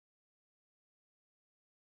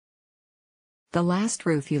The last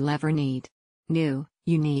roof you'll ever need. New,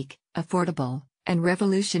 unique, affordable, and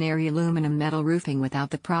revolutionary aluminum metal roofing without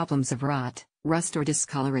the problems of rot, rust or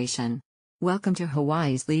discoloration. Welcome to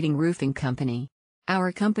Hawaii's leading roofing company.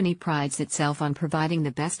 Our company prides itself on providing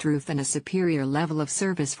the best roof and a superior level of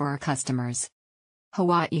service for our customers.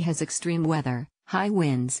 Hawaii has extreme weather, high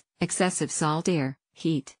winds, excessive salt air,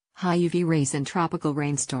 heat, high UV rays and tropical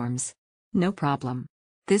rainstorms. No problem.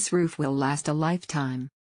 This roof will last a lifetime.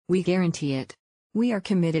 We guarantee it. We are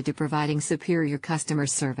committed to providing superior customer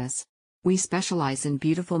service. We specialize in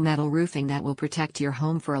beautiful metal roofing that will protect your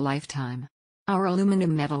home for a lifetime. Our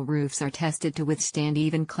aluminum metal roofs are tested to withstand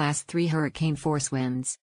even Class 3 hurricane force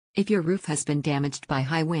winds. If your roof has been damaged by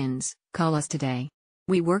high winds, call us today.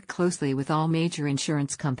 We work closely with all major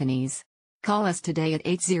insurance companies. Call us today at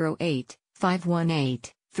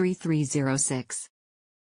 808-518-3306.